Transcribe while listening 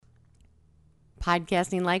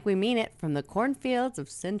Podcasting like we mean it from the cornfields of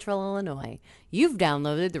Central Illinois. You've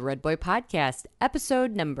downloaded the Redboy Podcast,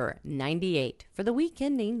 episode number 98, for the week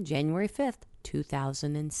ending January 5th,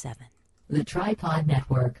 2007. The Tripod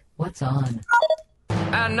Network. What's on?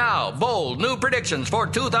 And now, bold new predictions for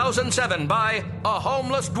 2007 by a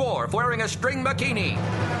homeless dwarf wearing a string bikini.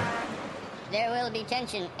 There will be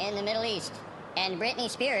tension in the Middle East, and Britney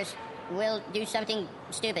Spears will do something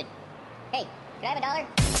stupid. Hey, can I have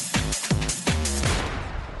 $1?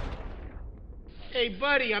 Hey,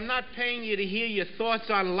 buddy, I'm not paying you to hear your thoughts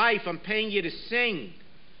on life. I'm paying you to sing.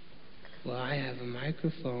 Well, I have a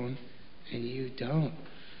microphone, and you don't.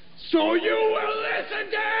 So you will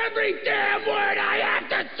listen to every damn word I have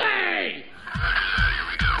to say!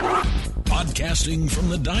 Podcasting from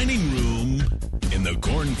the dining room in the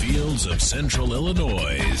cornfields of Central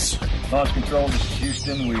Illinois. Launch control, this is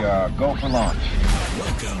Houston. We are go for launch.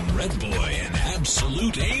 Welcome, Redboy and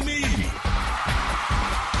Absolute Amy.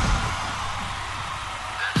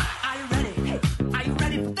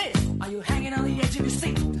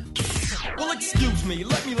 Well, excuse me,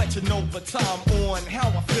 let me let you know the time on how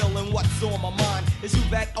I feel and what's on my mind. It's you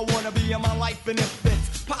that I wanna be in my life, and if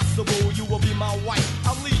it's possible, you will be my wife.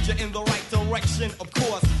 I'll lead you in the right direction, of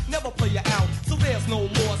course. Never play you out, so there's no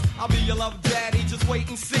loss. I'll be your love daddy, just wait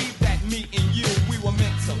and see that me and you, we were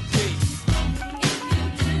meant to be.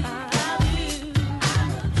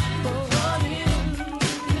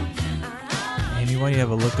 Amy, why do you have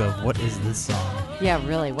a look of what is this song? Yeah,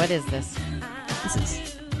 really, what is this? This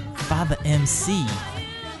is Father MC. You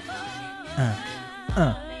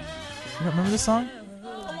don't remember this song?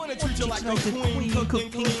 I wanna treat you like a queen, cooking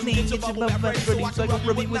clean, get your butt ready so I can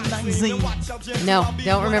rub you with magazine. No,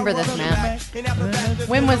 don't remember this, Matt.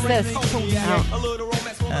 When was this?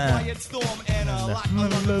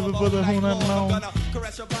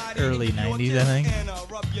 Early 90s, I think.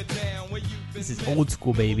 This is old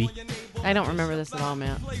school, baby. I don't remember this at all,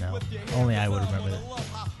 Matt. No, only I would remember that.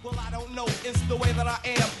 Well, I don't know, it's the way that I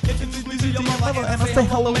am. Introduce me to your mother and I say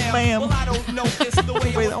hello, ma'am. Well, I don't know, it's the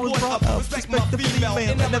way I was brought up. Respect my female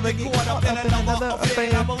and never get caught up in another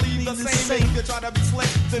affair. I believe the same if you try to be slick,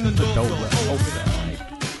 then the doors are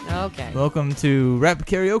open. Okay. Welcome to Rap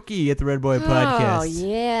Karaoke at the Redboy Podcast. Oh,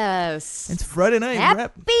 yes. It's Friday night.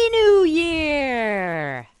 Happy New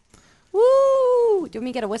Year. Woo! Do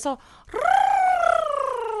we get a whistle?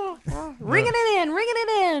 Ringing it in, ringing it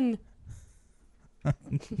in.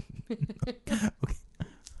 Okay.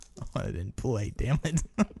 Oh, I didn't play, damn it.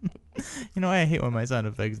 You know, I hate when my sound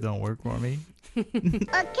effects don't work for me. Okay,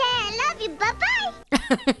 I love you.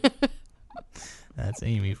 Bye-bye. That's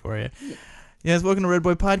Amy for you. Yes, welcome to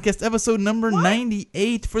Redboy Podcast, episode number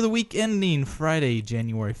 98 for the week ending Friday,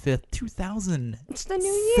 January 5th, 2000. It's the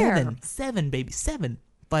new year. Seven, baby, 7.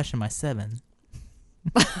 Flashing my 7.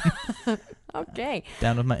 Okay.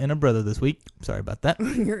 Down with my inner brother this week. Sorry about that.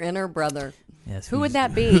 Your inner brother. Yes. Who would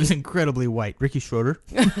that be? Who's incredibly white. Ricky Schroeder.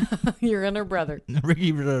 Your inner brother.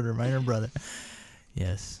 Ricky Schroeder, my inner brother.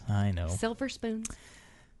 Yes, I know. Silver spoon.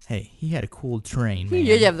 Hey, he had a cool train, man. He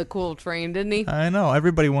did have the cool train, didn't he? I know.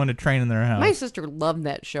 Everybody wanted a train in their house. My sister loved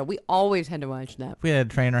that show. We always had to watch that. If we had a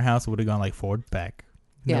train in our house, it would have gone like forward back.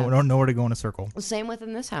 Yeah. Nowhere to go in a circle. Same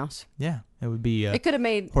within this house. Yeah. It would be it could have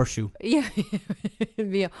made... horseshoe. Yeah.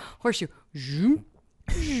 It'd be a horseshoe. To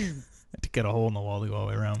get a hole in the wall to go all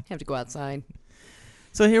the way around. Have to go outside.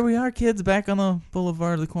 So here we are, kids, back on the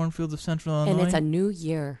boulevard of the cornfields of Central Illinois. And it's a new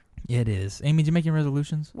year. It is. Amy, did you make any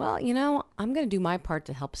resolutions? Well, you know, I'm going to do my part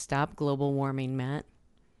to help stop global warming, Matt.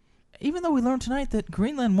 Even though we learned tonight that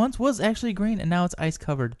Greenland once was actually green and now it's ice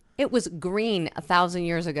covered. It was green 1,000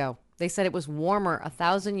 years ago. They said it was warmer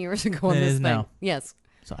 1,000 years ago in this thing. Now. Yes.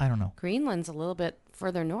 So I don't know. Greenland's a little bit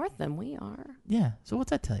further north than we are. Yeah. So what's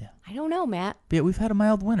that tell you? I don't know, Matt. But yeah, we've had a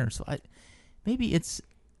mild winter, so maybe it's...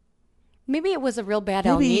 Maybe it was a real bad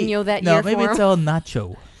El Nino that year. No, maybe it's El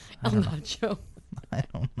Nacho. El Nacho. I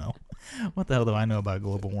don't know. What the hell do I know about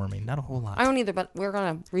global warming? Not a whole lot. I don't either, but we're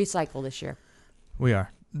going to recycle this year. We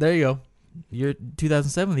are. There you go. Year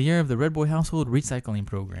 2007, the year of the Redboy Household Recycling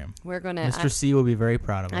Program. We're going to... Mr. C will be very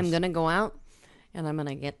proud of us. I'm going to go out, and I'm going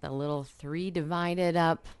to get the little 3 divided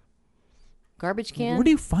up garbage can. Where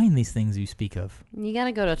do you find these things you speak of? You got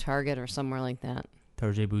to go to Target or somewhere like that.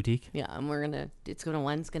 Target Boutique? Yeah, and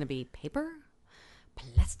one's going to be paper,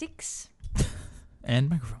 plastics...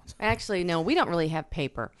 And microphones. Actually, no, we don't really have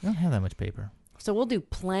paper. We don't have that much paper. So we'll do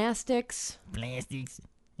plastics. Plastics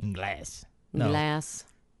and glass. No. Glass.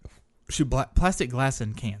 Plastic, glass,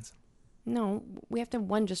 and cans. No, we have to have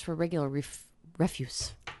one just for regular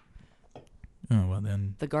refuse. Oh, well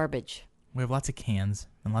then. The garbage. We have lots of cans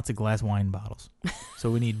and lots of glass wine bottles.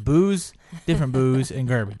 So we need booze, different booze, and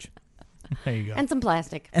garbage. There you go. And some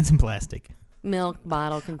plastic. And some plastic. Milk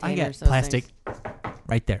bottle I containers. got plastic.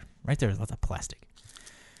 Right there. Right there. There's lots of plastic.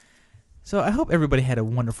 So I hope everybody had a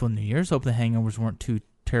wonderful New Year's. Hope the hangovers weren't too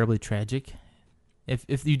terribly tragic.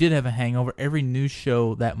 If you did have a hangover, every news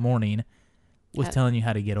show that morning was telling you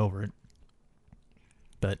how to get over it.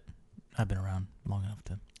 But I've been around long enough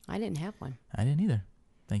to... I didn't have one. I didn't either.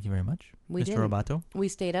 Thank you very much, We Mr. didn't. Roboto. We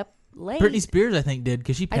stayed up late. Britney Spears, I think, did,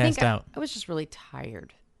 because she passed out. I was just really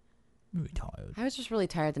tired. Really tired. I was just really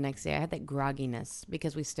tired the next day. I had that grogginess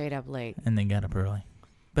because we stayed up late. And then got up early.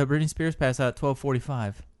 But Britney Spears passed out at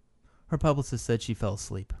 12:45. Her publicist said she fell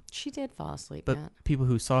asleep. She did fall asleep, But Matt. people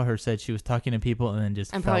who saw her said she was talking to people and then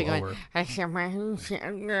just I'm fell probably over. going,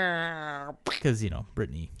 Because,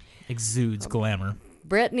 Britney exudes glamour.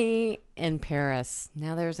 Brittany and Paris.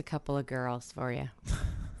 Now there's a couple of girls for you.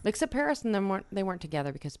 Except Paris and them they weren't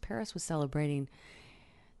together because Paris was celebrating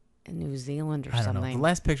in New Zealand or I don't something. know. The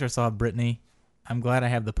last picture I saw of Britney, I'm glad I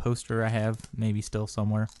have the poster I have, maybe still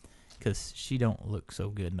somewhere, because she don't look so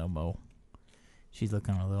good no mo. She's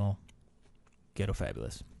looking a little ghetto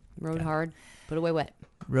fabulous. Rode hard, put away wet.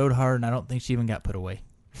 Rode hard, and I don't think she even got put away.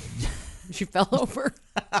 She fell over.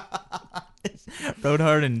 Rode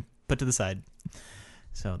hard and put to the side.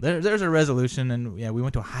 So there's a resolution, and yeah, we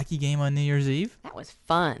went to a hockey game on New Year's Eve. That was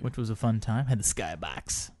fun. Which was a fun time. Had the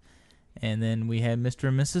skybox. And then we had Mr.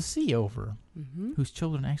 and Mrs. C over, whose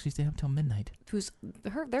children actually stayed up till midnight.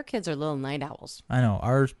 Their kids are little night owls. I know.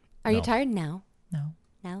 Ours. Are you tired now? No.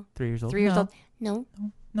 No. 3 years old. 3 years No. old? No.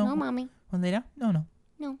 No, Mommy. When they down? No.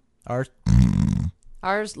 No.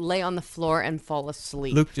 Ours lay on the floor and fall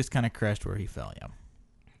asleep. Luke just kind of crashed where he fell, yeah.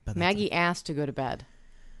 But Maggie asked to go to bed.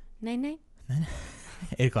 Night-night?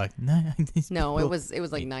 8 o'clock. No, it was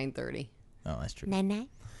like 9:30. Oh, that's true. Night-night?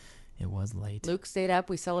 It was late. Luke stayed up.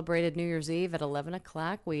 We celebrated New Year's Eve at 11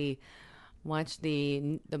 o'clock. We watched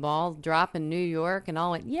the ball drop in New York and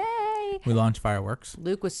all went, yay! We launched fireworks.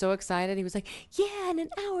 Luke was so excited. He was like, yeah, in an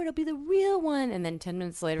hour it'll be the real one. And then 10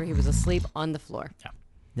 minutes later, he was asleep on the floor. Yeah.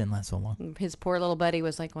 Didn't last so long. His poor little buddy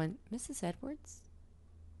was like, Mrs. Edwards?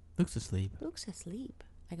 Luke's asleep. Luke's asleep.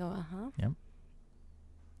 I go, uh-huh. Yep.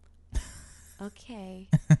 Okay.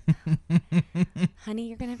 Honey,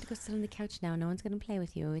 you're going to have to go sit on the couch now. No one's going to play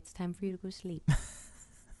with you. It's time for you to go sleep.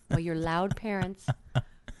 Well, your loud parents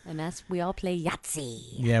and us, we all play Yahtzee.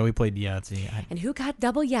 Yeah, we played Yahtzee. And who got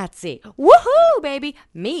double Yahtzee? Woohoo, baby.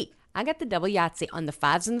 Me. I got the double Yahtzee on the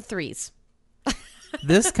 5s and the 3s.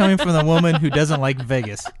 This coming from the woman who doesn't like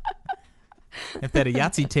Vegas. If at a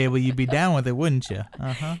Yahtzee table, you'd be down with it, wouldn't you?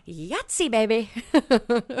 Uh-huh. Yahtzee, baby.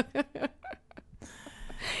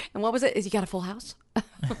 And what was it? Is you got a full house?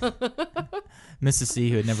 Mrs. C,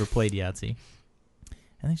 who had never played Yahtzee.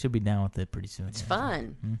 I think she'll be down with it pretty soon. It's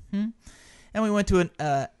fun. Mm-hmm. And we went to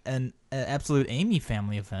an absolute Amy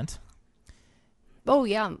family event. Oh,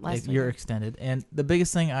 yeah. Last You're extended. And the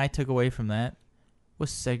biggest thing I took away from that was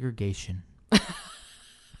segregation.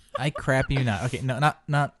 I crap you not. Okay, no,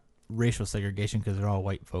 not racial segregation because they're all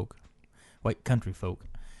white folk, white country folk.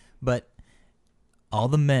 But all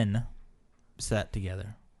the men sat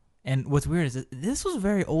together. And what's weird is that this was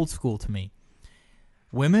very old school to me.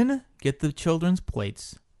 Women get the children's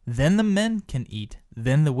plates, then the men can eat,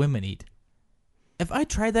 then the women eat. If I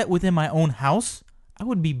tried that within my own house, I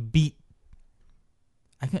would be beat.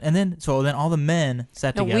 Then all the men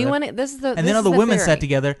sat together. Then all the women sat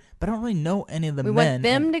together, but I don't really know any of the men. We want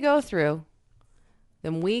them to go through.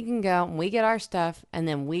 Then we can go and we get our stuff, and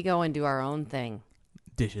then we go and do our own thing.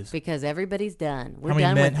 Dishes. Because everybody's done. We're how many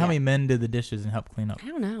done men? with How you. many men did the dishes and help clean up? I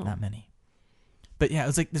don't know. Not many. But yeah, it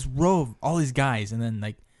was like this row of all these guys, and then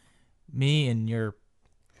like me and your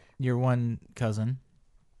one cousin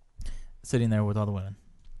sitting there with all the women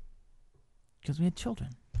because we had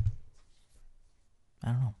children. I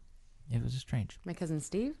don't know. It was just strange. My cousin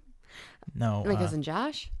Steve? No. My cousin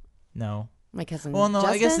Josh? No. My cousin Well, no,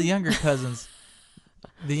 Justin? I guess the younger cousins.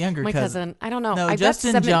 My cousin, I don't know. No, I've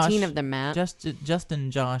Justin, got 17 Josh, of them, Matt. Justin,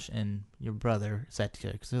 Josh, and your brother sat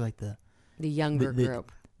together because they're like the younger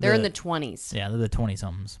group. They're in the 20s. Yeah, they're the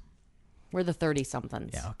 20-somethings. We're the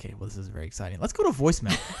 30-somethings. Yeah, okay. Well, this is very exciting. Let's go to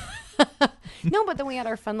voicemail. No, but then we had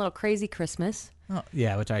our fun little crazy Christmas. Oh,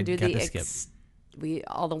 yeah, which I got to skip.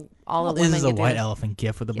 All the This women is a get white to- elephant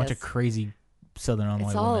gift with a bunch of crazy Southern Illinois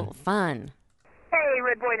It's all women. fun. Hey,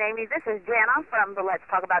 Redboy and Amy, this is Jana from the Let's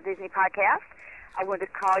Talk About Disney podcast. I wanted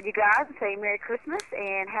to call you guys and say Merry Christmas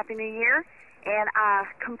and Happy New Year. And I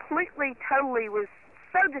totally was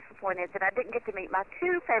so disappointed that I didn't get to meet my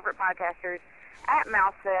two favorite podcasters at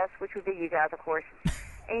Mouse Fest, which would be you guys, of course.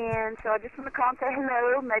 And so I just want to call and say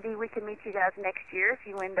hello. Maybe we can meet you guys next year if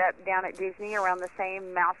you end up down at Disney around the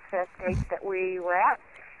same Mouse Fest dates that we were at.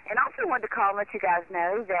 And also wanted to call and let you guys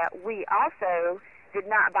know that we also did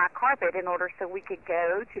not buy carpet in order so we could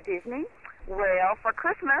go to Disney. Well, for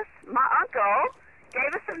Christmas, my uncle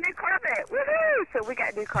gave us some new carpet. Woohoo! So we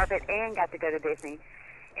got new carpet and got to go to Disney.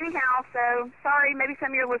 Anyhow, so sorry, maybe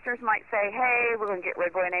some of your listeners might say, hey, we're going to get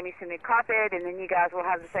Redboy and Amy some new carpet, and then you guys will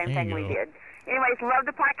have the same thing we did. Anyways, love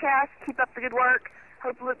the podcast. Keep up the good work.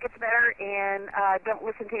 Hope Luke gets better, and don't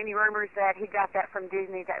listen to any rumors that he got that from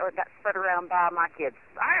Disney that got spread around by my kids.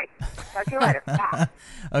 All right. Talk to you later. Bye.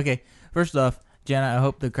 Okay. First off, Jenna, I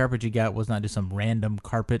hope the carpet you got was not just some random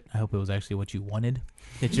carpet. I hope it was actually what you wanted.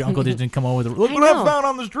 That your uncle didn't come over with look what I found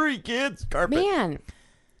on the street, kids. Carpet. Man,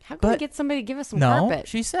 how can we get somebody to give us some carpet? No,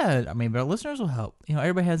 she said, I mean, but our listeners will help. You know,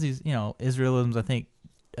 everybody has these, you know, Israelisms. I think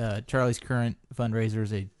Charlie's current fundraiser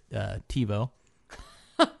is a TiVo.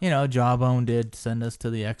 You know, Jawbone did send us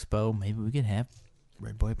to the expo. Maybe we could have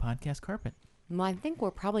Redboy Podcast carpet. Well, I think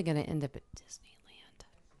we're probably going to end up at Disneyland.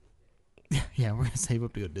 Yeah, we're going to save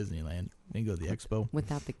up to go to Disneyland and go to the expo.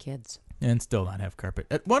 Without the kids. And still not have carpet.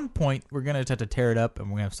 At one point, we're going to have to tear it up and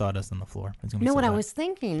we're going to have sawdust on the floor. It's gonna be You know so what I bad. was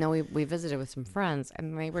thinking? No, we visited with some friends,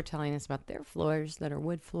 and they were telling us about their floors that are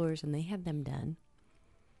wood floors, and they had them done.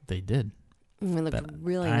 They did. And they looked But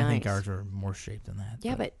really I nice. think ours are more shaped than that.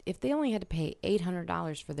 Yeah, but if they only had to pay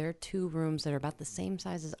 $800 for their 2 rooms that are about the same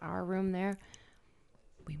size as our room there,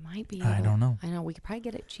 we might be able I don't know. I know. We could probably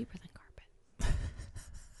get it cheaper than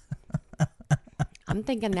carpet. I'm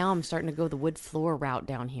thinking now I'm starting to go the wood floor route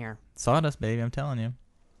down here. Sawdust, baby, I'm telling you.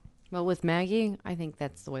 Well, with Maggie, I think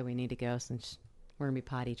that's the way we need to go since we're going to be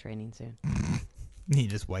potty training soon. You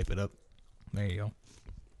just wipe it up. There you go.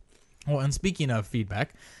 Well, and speaking of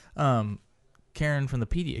feedback, Karen from the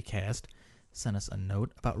PediaCast sent us a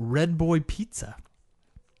note about Redboy Pizza.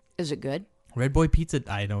 Is it good? Redboy Pizza,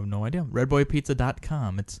 I have no idea.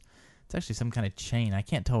 Redboypizza.com. It's actually some kind of chain. I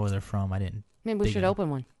can't tell where they're from. I didn't. Maybe we should open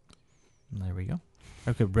one. There we go.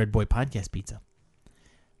 Okay, Redboy Podcast Pizza.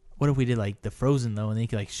 What if we did like the frozen though, and then you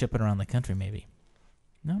could like ship it around the country maybe?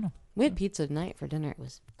 No. We had pizza tonight for dinner. It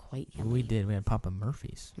was quite yummy. We did. We had Papa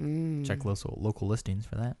Murphy's. Mm. Check local listings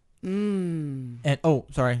for that. Mm. And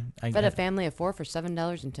sorry. Fed a family of 4 for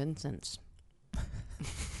 $7.10.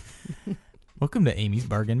 Welcome to Amy's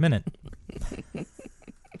Bargain Minute.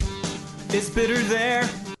 It's bitter there.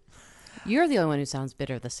 You're the only one who sounds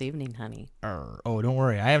bitter this evening, honey. Oh, don't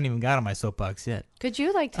worry. I haven't even got on my soapbox yet. Could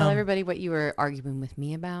you tell everybody what you were arguing with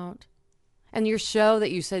me about? And your show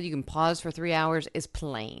that you said you can pause for 3 hours is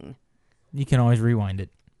playing. You can always rewind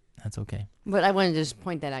it. That's okay. But I wanted to just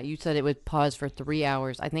point that out. You said it would pause for 3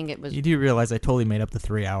 hours. I think it was... You do realize I totally made up the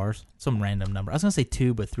 3 hours. Some random number. I was going to say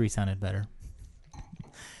 2, but 3 sounded better.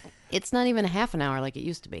 It's not even a half an hour like it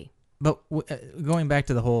used to be. But going back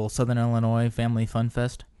to the whole Southern Illinois Family Fun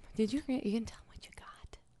Fest. Did you can tell what you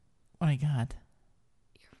got. What I got?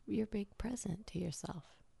 Your big present to yourself.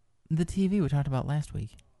 The TV we talked about last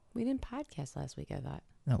week. We didn't podcast last week, I thought.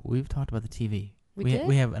 No, we've talked about the TV. We did?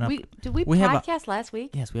 We have an did we podcast last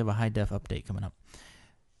week? Yes, we have a high def update coming up.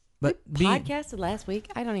 But we podcasted last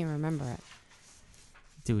week? I don't even remember it.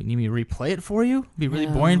 Do we need me to replay it for you? It'd be really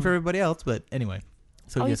boring for everybody else, but anyway.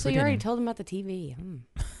 So you already told them about the TV.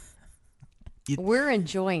 We're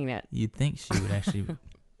enjoying it. You'd think she would actually...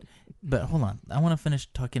 But hold on. I want to finish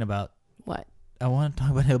talking about... What? I want to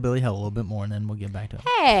talk about Hillbilly Hell a little bit more, and then we'll get back to it.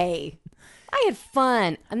 Hey! I had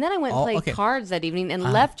fun. And then I went and played cards that evening and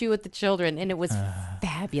left you with the children, and it was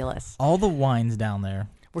fabulous. All the wines down there...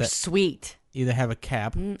 were sweet. Either have a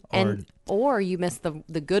cap or you missed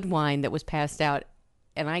the good wine that was passed out,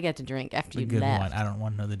 and I got to drink after you left. The good wine. I don't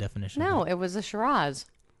want to know the definition. No, it was a Shiraz.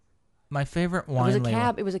 My favorite wine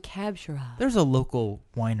It was a cab Shiraz. There's a local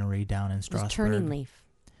winery down in Strasbourg. It was Turning Leaf.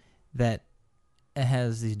 That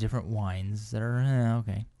has these different wines that are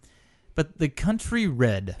okay. But the Country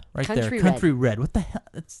Red, Country Red. What the hell?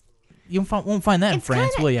 You won't find that in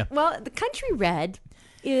France, will you? Well, the Country Red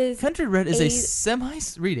is a semi...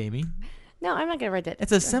 Read, Amy. No, I'm not going to read that.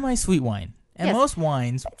 It's a semi-sweet wine. And most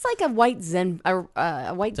wines... It's like a white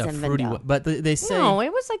Zinfandel. But they say... No,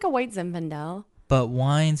 it was like a white Zinfandel. But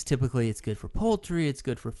wines, typically, it's good for poultry, it's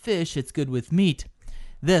good for fish, it's good with meat.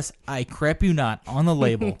 This, I crap you not, on the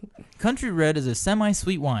label. Country Red is a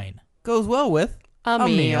semi-sweet wine. Goes well with a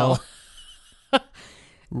meal.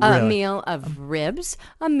 A meal of ribs,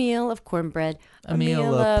 a meal of cornbread, a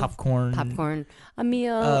meal of popcorn, a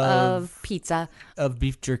meal of pizza, of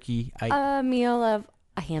beef jerky, a meal of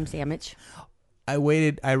a ham sandwich. I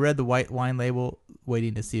read the white wine label,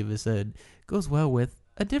 waiting to see if it said, goes well with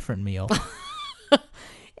a different meal.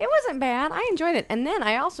 It wasn't bad. I enjoyed it. And then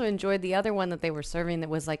I also enjoyed the other one that they were serving that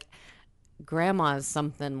was like grandma's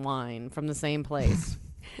something wine from the same place.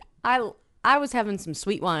 I I was having some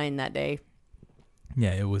sweet wine that day.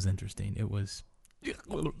 Yeah, it was interesting. It was...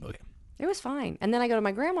 Okay. It was fine. And then I go to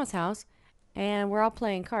my grandma's house, and we're all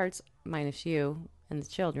playing cards, minus you and the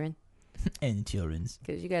children. And the children's.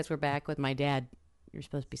 Because you guys were back with my dad. You're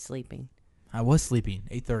supposed to be sleeping. I was sleeping,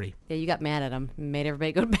 8:30. Yeah, you got mad at him and made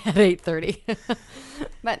everybody go to bed at 8:30.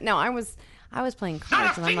 But no, I was playing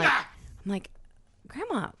cards, and I'm like,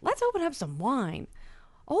 Grandma, let's open up some wine.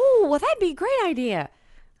 Oh, well, that'd be a great idea.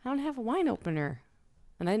 I don't have a wine opener.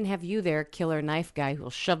 And I didn't have you there, killer knife guy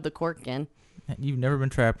who'll shove the cork in. You've never been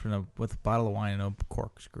trapped with a bottle of wine and a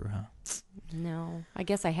corkscrew, huh? No, I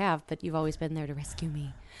guess I have, but you've always been there to rescue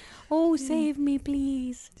me. Oh, save me,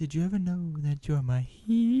 please. Did you ever know that you're my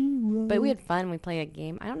hero? But we had fun. We played a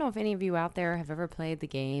game. I don't know if any of you out there have ever played the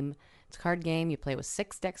game. It's a card game. You play with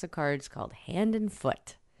 6 decks of cards called Hand and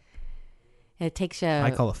Foot. And it takes you...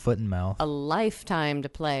 I call it foot and mouth. ...a lifetime to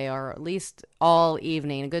play, or at least all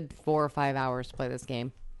evening, a good 4 or 5 hours to play this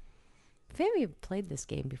game. If any of you have played this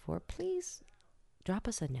game before, please drop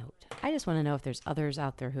us a note. I just want to know if there's others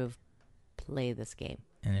out there who've played this game.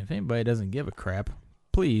 And if anybody doesn't give a crap,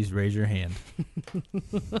 please raise your hand.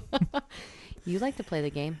 You like to play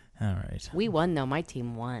the game? All right. We won, though. My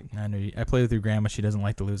team won. I know. I play with your grandma. She doesn't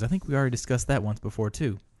like to lose. I think we already discussed that once before,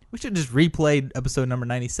 too. We should have just replayed episode number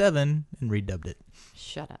 97 and redubbed it.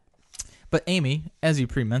 Shut up. But Amy, as you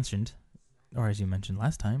pre-mentioned, or as you mentioned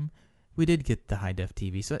last time, we did get the high-def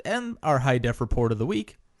TV. So, and our high-def report of the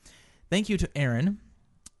week. Thank you to Aaron,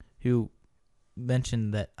 who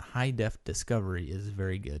mentioned that high-def Discovery is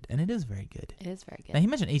very good. And it is very good. It is very good. Now, he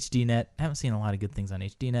mentioned HDNet. I haven't seen a lot of good things on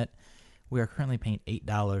HDNet. We are currently paying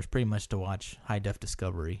 $8 pretty much to watch high-def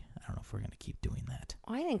Discovery. I don't know if we're going to keep doing that.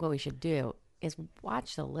 Well, I think what we should do is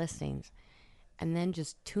watch the listings and then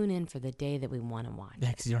just tune in for the day that we want to watch. Yeah,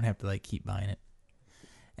 because you don't have to keep buying it.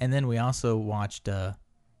 And then we also watched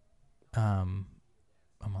I'm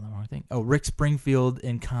on the wrong thing. Oh, Rick Springfield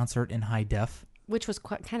in concert in high def, which was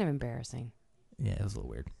kind of embarrassing. Yeah, it was a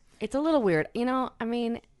little weird. It's a little weird. I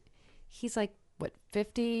mean, he's like, what,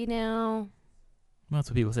 50 now? Well, that's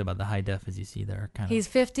what people say about the high def, as you see there. He's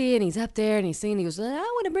 50 and he's up there and he's singing. He goes, I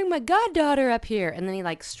want to bring my goddaughter up here. And then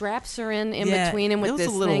he straps her in between him with this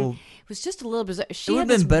thing. It was just a little bizarre. It would have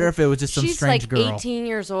been better if it was just some strange girl. She's 18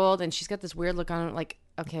 years old and she's got this weird look on her.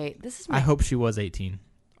 Okay, this is I hope she was 18.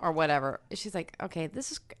 Or whatever. She's like, okay,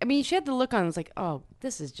 this is... I mean, she had the look on. It's like, oh,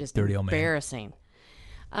 this is just dirty embarrassing.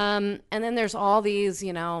 And then there's all these,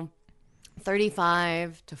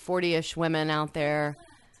 35 to 40-ish women out there.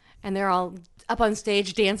 And they're all up on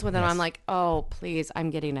stage dancing with him. Yes. I'm like, oh, please,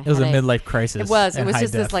 I'm getting a headache. It was a midlife crisis. It was. It was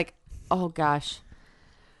just this oh, gosh.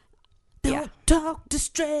 Don't talk to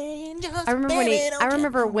strangers. I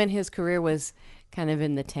remember when his career was kind of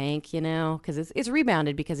in the tank, because it's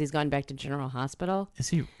rebounded because he's gone back to General Hospital. Is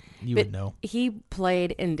he? You would know. He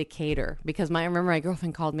played in Decatur because I remember my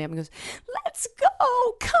girlfriend called me up and goes, let's go.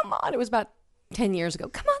 Come on. It was about 10 years ago.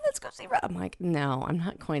 Come on, let's go see Red. I'm like, no, I'm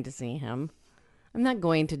not going to see him. I'm not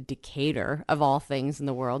going to Decatur, of all things in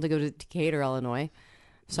the world, to go to Decatur, Illinois.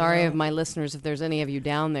 Sorry of my listeners if there's any of you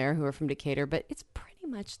down there who are from Decatur, but it's pretty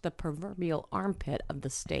much the proverbial armpit of the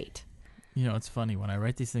state. It's funny. When I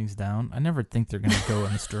write these things down, I never think they're going to go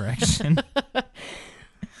in this direction.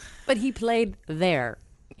 But he played there,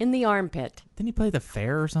 in the armpit. Didn't he play the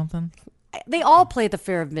fair or something? They all play the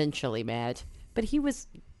fair eventually, Matt. But he was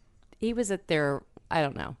at their, I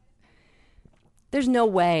don't know. There's no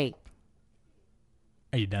way.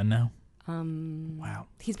 Are you done now? Wow.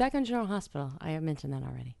 He's back on General Hospital. I have mentioned that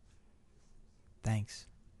already. Thanks.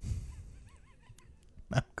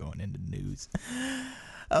 I'm going into news.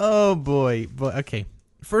 Oh, boy. But okay.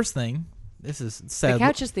 First thing, this is sad. The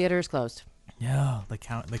Couches Theater is closed. Yeah, the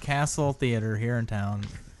Castle Theater here in town.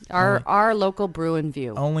 Our local brew and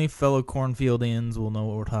view. Only fellow Cornfieldians will know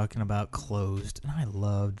what we're talking about. Closed. And I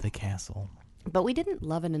loved the Castle. But we didn't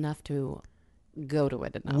love it enough to go to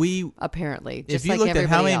it enough. Apparently. If you looked at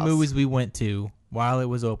how many movies we went to while it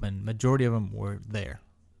was open, majority of them were there.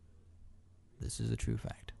 This is a true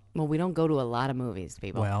fact. Well, we don't go to a lot of movies,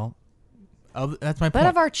 people. Well, that's my point. But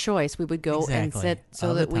of our choice, we would go and sit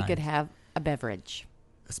so that we could time. have a beverage.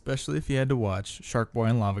 Especially if you had to watch Shark Boy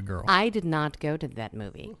and Lava Girl. I did not go to that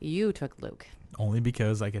movie. You took Luke. Only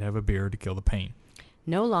because I could have a beer to kill the pain.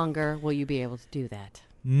 No longer will you be able to do that.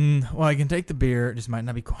 Well, I can take the beer. It just might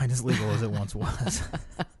not be quite as legal as it once was.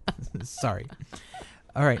 Sorry.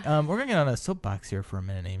 All right. We're going to get on a soapbox here for a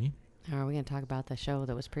minute, Amy. Are we going to talk about the show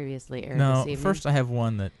that was previously aired this evening? No, first I have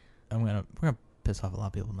one that we're going to piss off a lot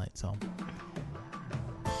of people tonight. So,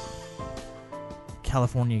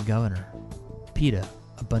 California Governor PETA,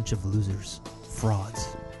 a bunch of losers,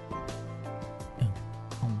 frauds.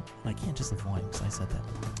 I can't just the volume because I said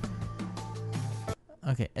that.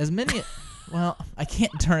 Okay, as many. Well, I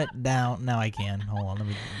can't turn it down. Now I can. Hold on, let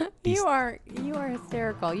me. You are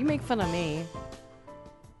hysterical. You make fun of me.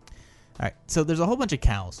 All right, so there's a whole bunch of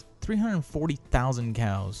cows. 340,000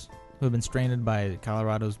 cows who have been stranded by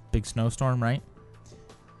Colorado's big snowstorm, right?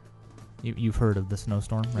 You've heard of the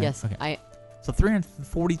snowstorm, right? Yes. Okay. So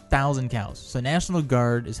 340,000 cows. So National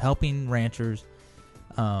Guard is helping ranchers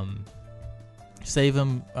save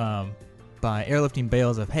them by airlifting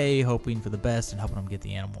bales of hay, hoping for the best and helping them get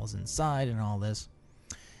the animals inside and all this.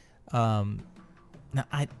 Now,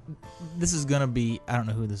 this is going to be, I don't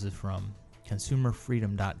know who this is from,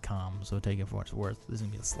 consumerfreedom.com, so take it for what it's worth. This is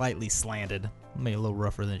going to be slightly slanted, maybe a little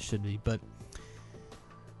rougher than it should be, but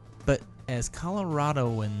as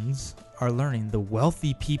Coloradoans are learning, the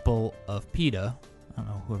wealthy people of PETA, I don't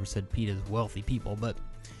know whoever said PETA is wealthy people, but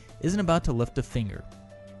isn't about to lift a finger.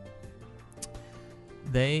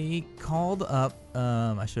 They called up,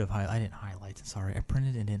 I should have I didn't highlight, sorry, I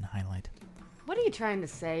printed and didn't highlight. What are you trying to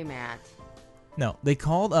say, Matt? No, they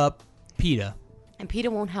called up PETA. And PETA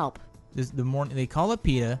won't help. They called up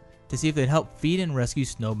PETA to see if they'd help feed and rescue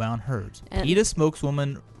snowbound herds. PETA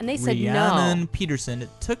spokeswoman and they said Rhiannon no. Peterson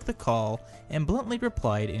took the call and bluntly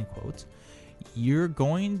replied, in quotes, "You're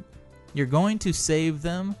going to save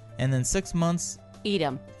them, and then 6 months eat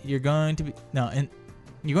them. You're going to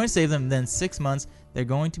save them, then 6 months they're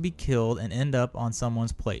going to be killed and end up on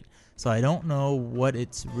someone's plate. So I don't know what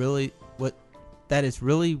is really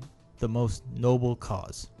the most noble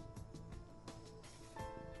cause."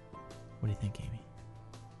 What do you think, Amy?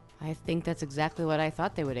 I think that's exactly what I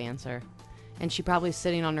thought they would answer. And she probably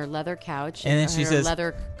sitting on her leather couch and then she her says,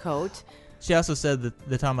 leather coat. She also said that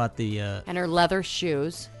they're talking about the and her leather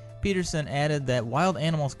shoes. Peterson added that wild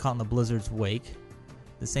animals caught in the blizzard's wake,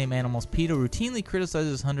 the same animals PETA routinely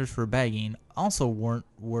criticizes hunters for bagging, also weren't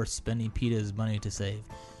worth spending PETA's money to save.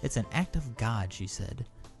 It's an act of God, she said.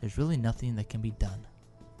 There's really nothing that can be done.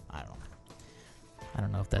 I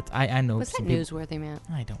don't know if that's... I know... Was that newsworthy, man?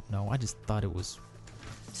 I don't know. I just thought it was...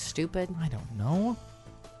 stupid. I don't know.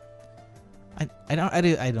 I don't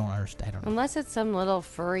understand. I don't know. Unless it's some little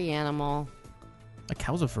furry animal. A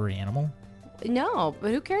cow's a furry animal? No,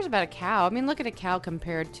 but who cares about a cow? I mean, look at a cow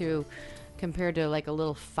compared to like a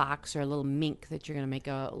little fox or a little mink that you're going to make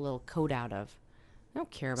a little coat out of. I don't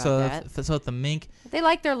care about that. So if the mink... They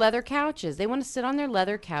like their leather couches. They want to sit on their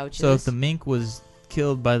leather couches. So if the mink was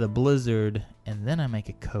killed by the blizzard and then I make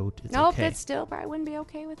a coat, it's okay. That still probably wouldn't be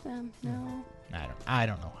okay with them. No. I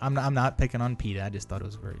don't know. I'm not picking on PETA. I just thought it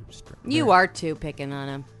was very strict. You are too picking on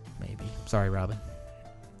him. Maybe. Sorry, Robin.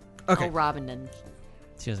 Okay. Oh, Robin didn't.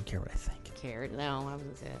 She doesn't care what I think. Cared. No, that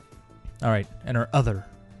was it. All right. And our other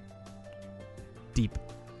deep...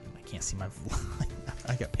 I can't see my...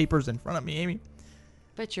 I got papers in front of me, Amy.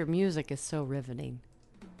 But your music is so riveting.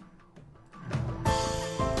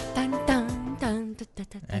 Dun, dun, dun, dun,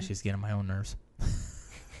 dun, dun. She's getting on my own nerves.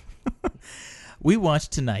 We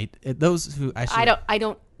watched tonight. Those who I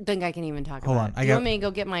don't think I can even talk hold about on, it. Do you want me to go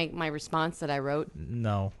get my response that I wrote?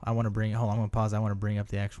 No, I want to bring. Hold on, I'm gonna pause. I want to bring up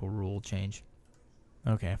the actual rule change.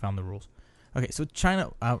 Okay, I found the rules. Okay, so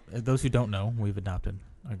China. Those who don't know, we've adopted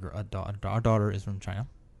a daughter. Our daughter is from China.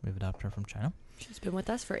 We've adopted her from China. She's been with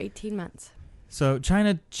us for 18 months. So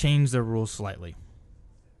China changed their rules slightly.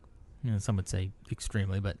 You know, some would say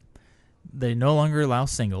extremely, but they no longer allow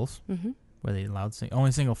singles. Mm-hmm. Where they allowed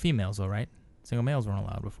only single females, though, right? Single males weren't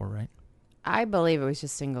allowed before, right? I believe it was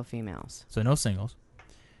just single females. So no singles.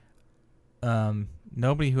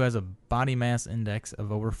 Nobody who has a body mass index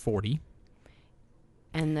of over 40.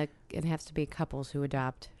 And it has to be couples who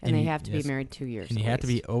adopt, and they have to be married 2 years. And you have to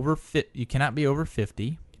be over You cannot be over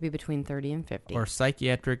 50. To be between 30 and 50. Or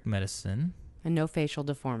psychiatric medicine. And no facial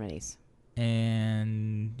deformities.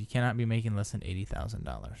 And you cannot be making less than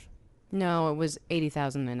 $80,000. No, it was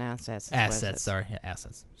 $80,000 in assets. Assets, sorry. Yeah,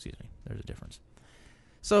 assets. Excuse me. There's a difference.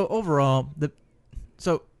 So overall,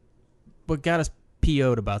 what got us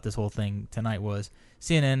PO'd about this whole thing tonight was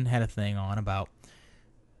CNN had a thing on about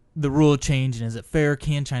the rule change and is it fair?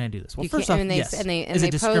 Can China do this? Well, first off, yes. Is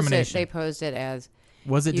it discrimination? They posed it as...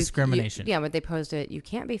 Was it discrimination? Yeah, but they posed it, you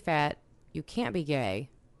can't be fat, you can't be gay.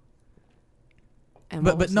 And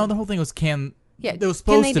but no, the whole thing was Yeah, it was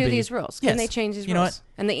supposed can to they do be. these rules? Yes. Can they change these rules? You know what?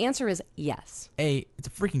 And the answer is yes. It's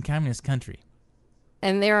a freaking communist country.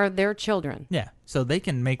 And they're their children. Yeah, so they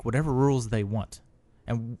can make whatever rules they want.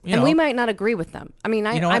 And we might not agree with them. I mean,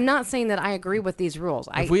 I'm not saying that I agree with these rules.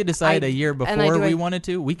 If we had decided a year before we wanted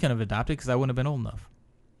to, we couldn't have adopted because I wouldn't have been old enough.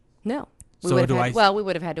 No. We would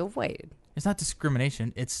have had to have waited. It's not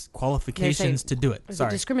discrimination. It's qualifications to do it. Sorry.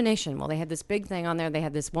 Discrimination. Well, they had this big thing on there. They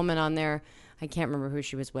had this woman on there. I can't remember who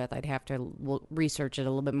she was with. I'd have to research it a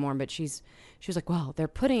little bit more. But she was like, well, they're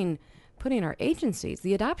putting our agencies,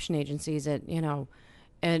 the adoption agencies, at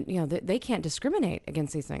they can't discriminate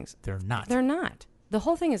against these things. They're not. They're not. The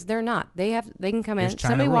whole thing is they're not. They can come There's in.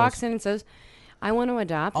 China Somebody rules. walks in and says, I want to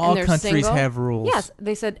adopt. All and they're countries single. have rules. Yes,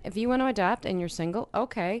 they said if you want to adopt and you're single,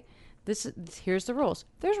 okay. Here's the rules.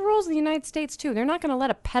 There's rules in the United States too. They're not going to let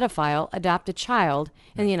a pedophile adopt a child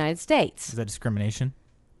in the United States. Is that discrimination?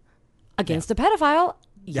 Against a pedophile?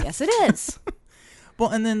 Yes, it is. Well,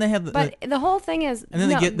 and then they have the whole thing is, and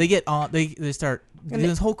then they start doing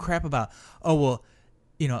this whole crap about, oh well,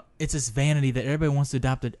 it's this vanity that everybody wants to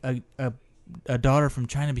adopt a daughter from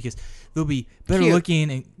China because they'll be better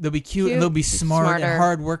looking and they'll be cute and they'll be smarter and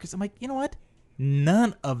hard workers. I'm like, you know what?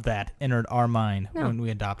 None of that entered our mind when we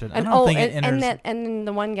adopted. I don't think it enters. And then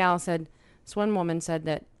the one woman said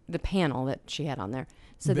that the panel that she had on there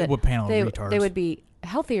said that what panel they retards? would be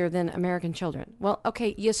healthier than American children. Well,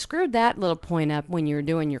 okay, you screwed that little point up when you were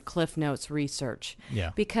doing your Cliff Notes research. Yeah.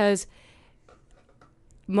 Because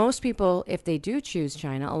most people, if they do choose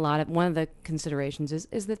China, one of the considerations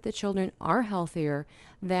is that the children are healthier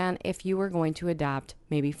than if you were going to adopt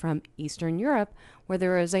maybe from Eastern Europe, where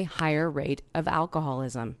there is a higher rate of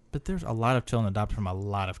alcoholism. But there's a lot of children adopted from a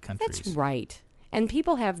lot of countries. That's right. And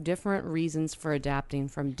people have different reasons for adopting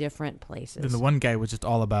from different places. Then the one guy was just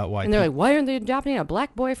all about white. And they're like, why aren't they adopting a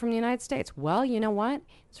black boy from the United States? Well, you know what?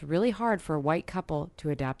 It's really hard for a white couple to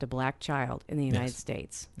adopt a black child in the United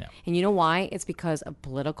States. Yeah. And you know why? It's because of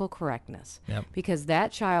political correctness. Yep. Because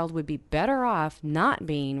that child would be better off not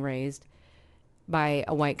being raised by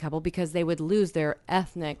a white couple because they would lose their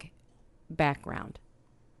ethnic background.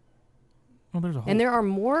 Well, there's a whole... And there are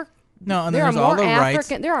more... No, and there's all the rights.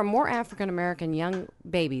 There are more African American young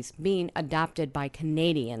babies being adopted by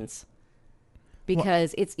Canadians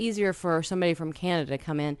because it's easier for somebody from Canada to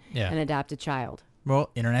come in and adopt a child. Well,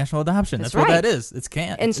 international adoption. That's right. what that is. It's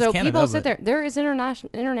Canada. And so Canada, people sit there. There is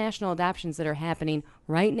international adoptions that are happening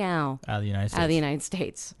right now out of the United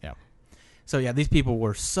States. Yeah. So yeah, these people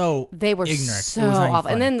were so ignorant. So awful.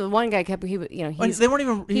 And then the one guy kept they weren't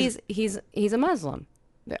even. He's a Muslim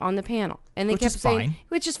on the panel, and they kept saying,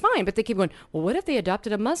 which is fine, but they keep going, well, what if they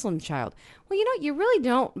adopted a Muslim child? Well, you really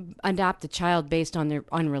don't adopt a child based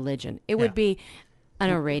on religion. It would be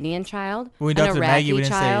an Iranian child, an Iraqi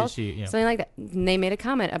child, something like that. And they made a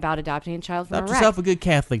comment about adopting a child from Iraq. Adopt yourself a good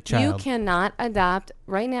Catholic child. You cannot adopt,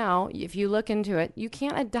 right now, if you look into it, you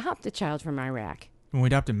can't adopt a child from Iraq. When we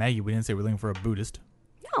adopted Maggie, we didn't say we're looking for a Buddhist.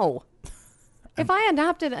 No. If I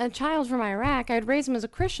adopted a child from Iraq, I'd raise him as a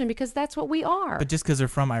Christian because that's what we are. But just because they're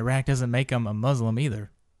from Iraq doesn't make them a Muslim either.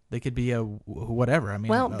 They could be a whatever. I mean,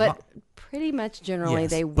 but pretty much generally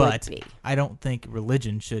they would be. I don't think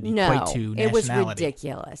religion should equate to nationality. It was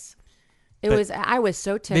ridiculous. I was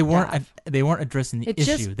so ticked off. They weren't addressing the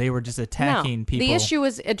issue. They were just attacking people. The issue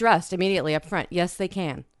was addressed immediately up front. Yes, they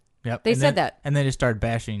can. Yep. They said that. And they just started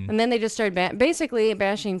bashing. And then they just started basically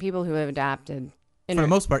bashing people who have adopted. For the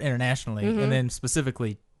most part, internationally, and then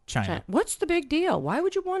specifically China. What's the big deal? Why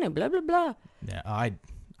would you want it? Blah, blah, blah. Yeah, I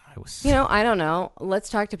was... I don't know. Let's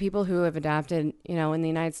talk to people who have adopted, in the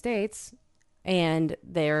United States, and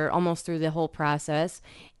they're almost through the whole process,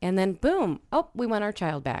 and then boom, we want our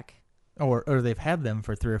child back. Or they've had them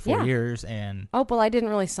for 3 or 4 years, and... Oh, well, I didn't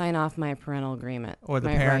really sign off my parental agreement. Or the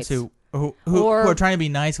parents who are trying to be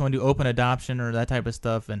nice and want to do open adoption or that type of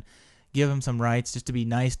stuff, and give them some rights just to be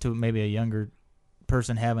nice to maybe a younger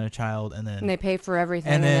person having a child, and then they pay for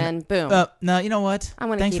everything, and then boom. No, you know what?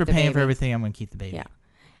 Thanks for paying for everything. I'm going to keep the baby. Yeah.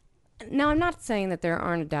 Now, I'm not saying that there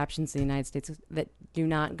aren't adoptions in the United States that do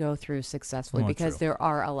not go through successfully, because there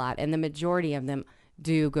are a lot, and the majority of them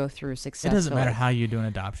do go through successfully. It doesn't matter how you do an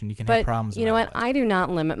adoption; you can have problems. You know what? I do not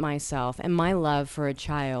limit myself and my love for a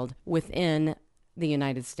child within the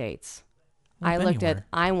United States. I had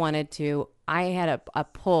a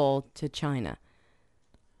pull to China.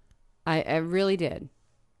 I really did.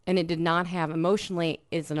 And it did not have emotionally,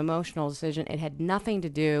 it's an emotional decision. It had nothing to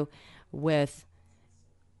do with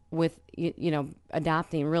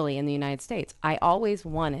adopting really in the United States. I always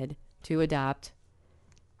wanted to adopt.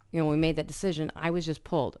 When we made that decision, I was just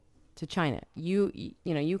pulled to China. You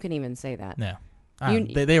can even say that. Yeah.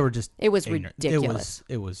 They were just it was ignorant. Ridiculous.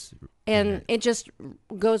 It was and ignorant. It just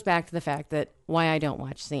goes back to the fact that why I don't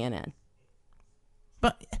watch CNN.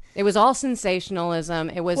 But it was all sensationalism.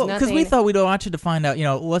 It was nothing. Because we thought we'd watch it to find out.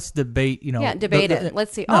 Let's debate. Debate it.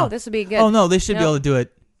 Let's see. No. This would be good. Oh no, they should be able to do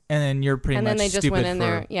it. And then you're pretty much. And then they just stupid went in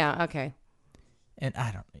there. Yeah. Okay. And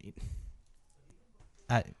I don't.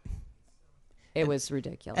 It was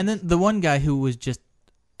ridiculous. And then the one guy who was just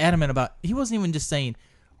adamant about, he wasn't even just saying,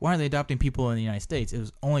 why aren't they adopting people in the United States? It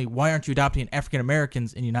was only, why aren't you adopting African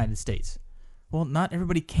Americans in the United States? Well, not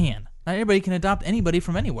everybody can. Not everybody can adopt anybody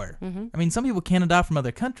from anywhere. Mm-hmm. I mean, some people can adopt from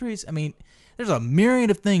other countries. I mean, there's a myriad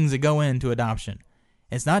of things that go into adoption.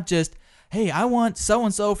 It's not just, hey, I want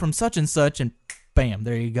so-and-so from such and such, and bam,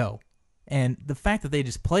 there you go. And the fact that they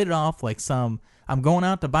just played it off like some, I'm going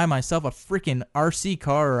out to buy myself a freaking RC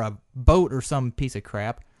car or a boat or some piece of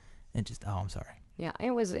crap, and just, oh, I'm sorry. Yeah, it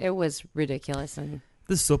was ridiculous. And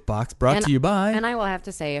This soapbox brought to you by... And I will have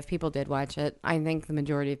to say, if people did watch it, I think the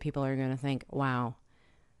majority of people are going to think, wow.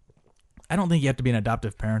 I don't think you have to be an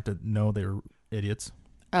adoptive parent to know they're idiots.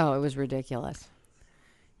 Oh, it was ridiculous.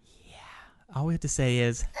 Yeah. All we have to say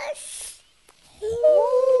is...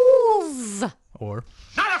 Or...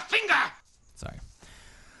 Not a finger! Sorry.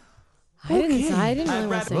 I didn't really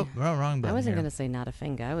want to say... wrong button I wasn't here. going to say not a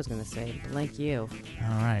finger. I was going to say blank you. All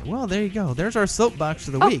right. Well, there you go. There's our soapbox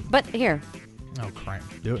of the week. But here. Oh, crap.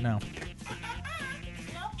 Do it now.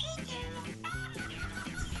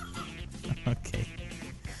 Okay.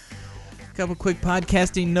 A couple quick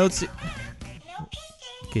podcasting notes.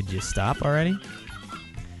 Could you stop already?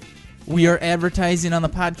 We are advertising on the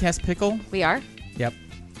podcast Pickle. We are? Yep.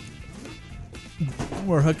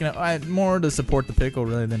 We're hooking up more to support the Pickle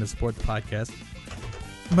really than to support the podcast.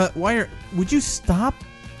 But would you stop?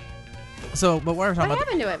 But why are we talking What about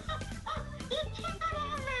happened to it?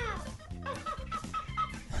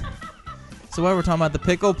 So while we're talking about the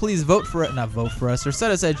Pickle, please vote for it. Not vote for us, or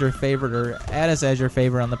set us as your favorite, or add us as your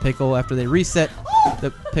favorite on the Pickle after they reset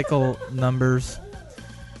the Pickle numbers.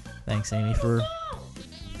 Thanks, Amy, for...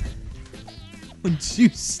 Would you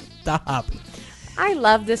stop? I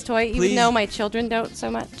love this toy, Please. even though my children don't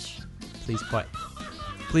so much. Please quiet.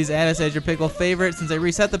 Please add us as your Pickle favorite since they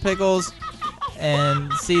reset the Pickles,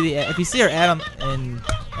 and see if you see our ad on, and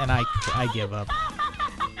I give up.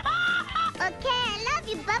 Okay, I love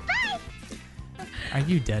you. Bye-bye. Are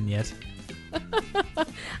you done yet?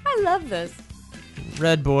 I love this.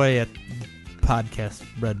 Redboy at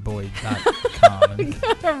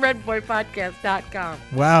podcastredboy.com. Redboypodcast.com.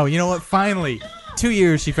 Wow, you know what? Finally. 2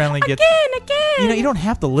 years she finally gets... Again! You know, you don't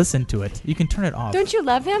have to listen to it. You can turn it off. Don't you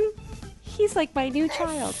love him? He's like my new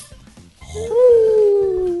child.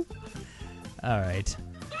 Ooh. All right.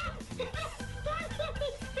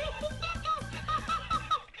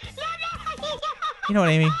 You know what,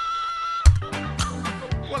 Amy?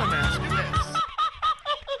 What am I asking this?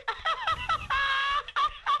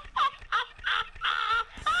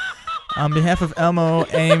 On behalf of Elmo,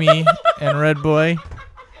 Amy, and Redboy,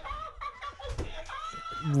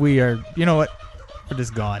 we are... You know what? We're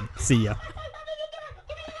just gone. See ya.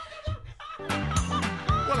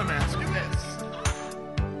 What am I asking this?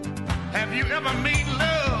 Have you ever made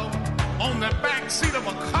love on the back seat of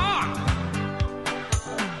a car?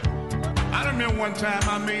 I remember one time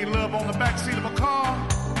I made love on the back seat of a car,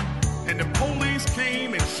 and the police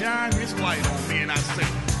came and shined his light on me, and I said,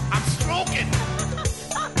 I'm stroking.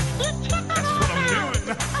 That's what I'm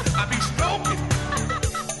doing. I be stroking.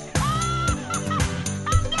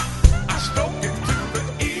 I stroke it to the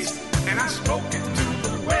east, and I stroke it to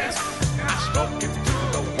the west, and I stroke it to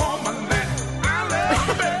the woman that I love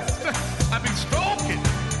the best. I be stroking.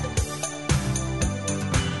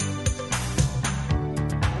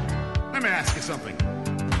 Let me ask you something.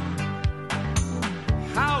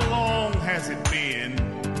 How long has it been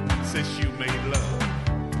since you made love?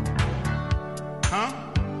 Huh?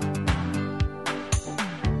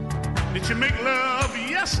 Did you make love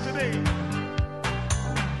yesterday?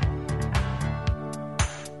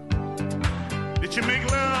 Did you make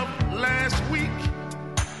love last week?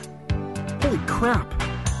 Holy crap.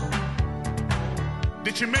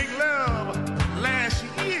 Did you make love last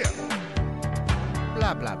year?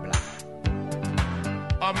 Blah, blah, blah.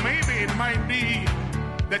 Or maybe it might be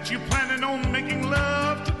that you're planning on making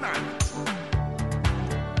love tonight.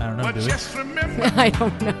 I don't know, But do we? just remember, I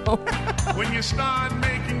don't know. when you start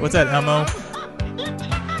making What's that, Elmo? love,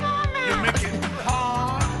 you make it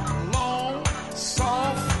hard, long,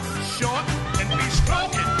 soft, short, and be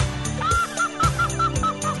stroking.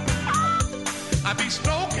 I be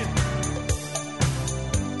stroking.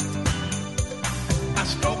 I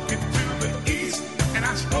stroke it to the east, and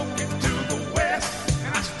I stroke it to the west,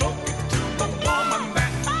 and I stroke it to the woman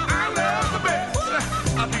that I love the best.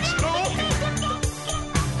 I be stroking.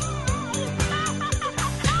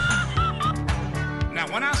 Now,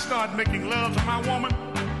 when I start making love to my woman,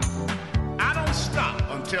 I don't stop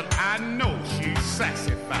until I know she's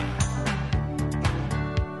satisfied.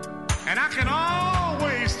 And I can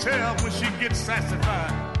always tell when she gets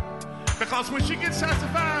satisfied, because when she gets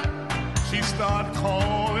satisfied, she starts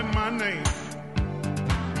calling my name.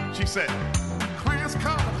 She said, Clarence, Clarence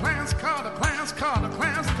Carter, Clarence Carter, Clarence Carter,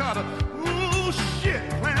 Clarence Carter. Ooh, shit,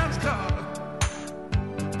 Clarence Carter.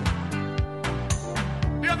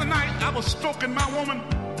 The other night, I was stroking my woman,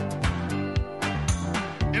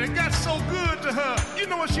 and it got so good to her. You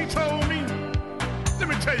know what she told me? Let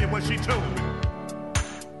me tell you what she told me.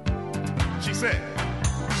 She said,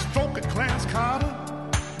 stroke it, Clarence Carter,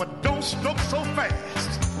 but don't stroke so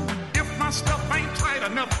fast. If my stuff ain't tight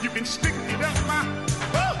enough, you can stick it up my...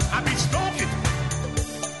 I be stroking.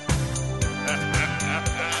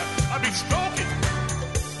 I be stroking.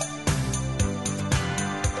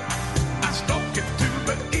 I stroke it to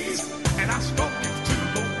the east, and I stroke it to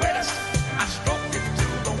the west. I stroke it to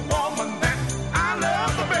the woman that I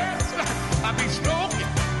love the best. I be stroking.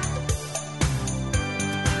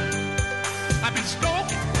 I be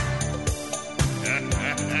stroking.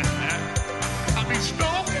 I be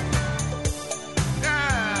stroking.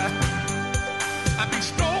 Yeah. I be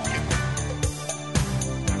stroking.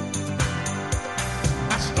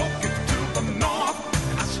 I stroke it to the north.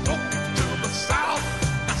 I stroke it to the south.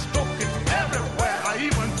 I stroke it everywhere. I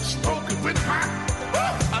even stroke it with my...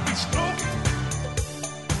 I be stroking.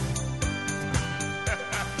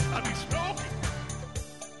 I be stroking.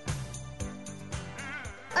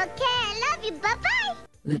 Okay, I love you. Bye-bye.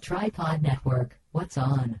 The Tripod Network. What's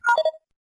on?